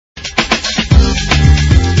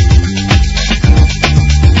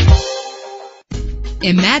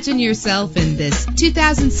Imagine yourself in this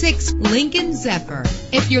 2006 Lincoln Zephyr.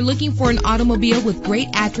 If you're looking for an automobile with great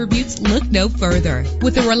attributes, look no further.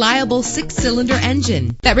 With a reliable 6-cylinder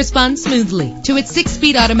engine that responds smoothly to its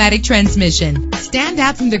 6-speed automatic transmission. Stand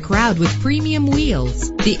out from the crowd with premium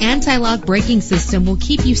wheels. The anti-lock braking system will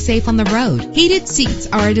keep you safe on the road. Heated seats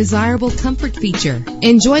are a desirable comfort feature.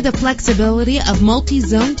 Enjoy the flexibility of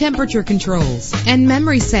multi-zone temperature controls. And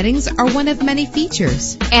memory settings are one of many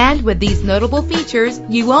features. And with these notable features,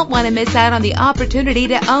 you won't want to miss out on the opportunity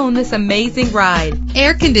to own this amazing ride.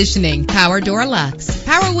 Air conditioning, power door locks,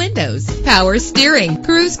 power windows, power steering,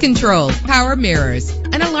 cruise control, power mirrors,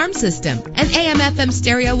 an alarm system, an AM/FM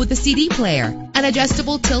stereo with a CD player, an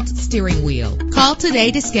adjustable tilt steering wheel. Call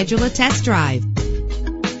today to schedule a test drive.